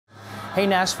Hey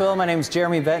Nashville, my name's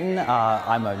Benton.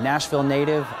 I'm a Nashville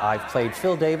native. I've played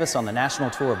Phil Davis on the national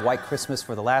tour of White Christmas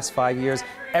for the last 5 years.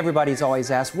 Everybody's always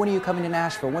asked, when are you coming to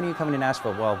Nashville? When are you coming to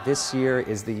Nashville? Well, this year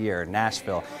is the year.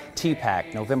 Nashville,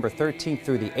 TPAC, November 13th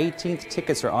through the 18th.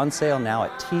 Tickets are on sale now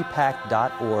at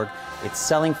tpac.org. It's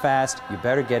selling fast. You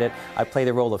better get it. I play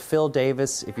the role of Phil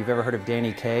Davis. If you've ever heard of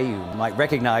Danny Kaye, you might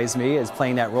recognize me as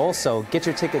playing that role. So get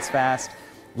your tickets fast.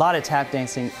 A lot of tap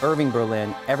dancing, Irving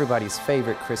Berlin, everybody's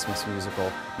favorite Christmas musical,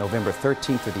 November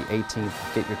 13th through the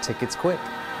 18th. Get your tickets quick.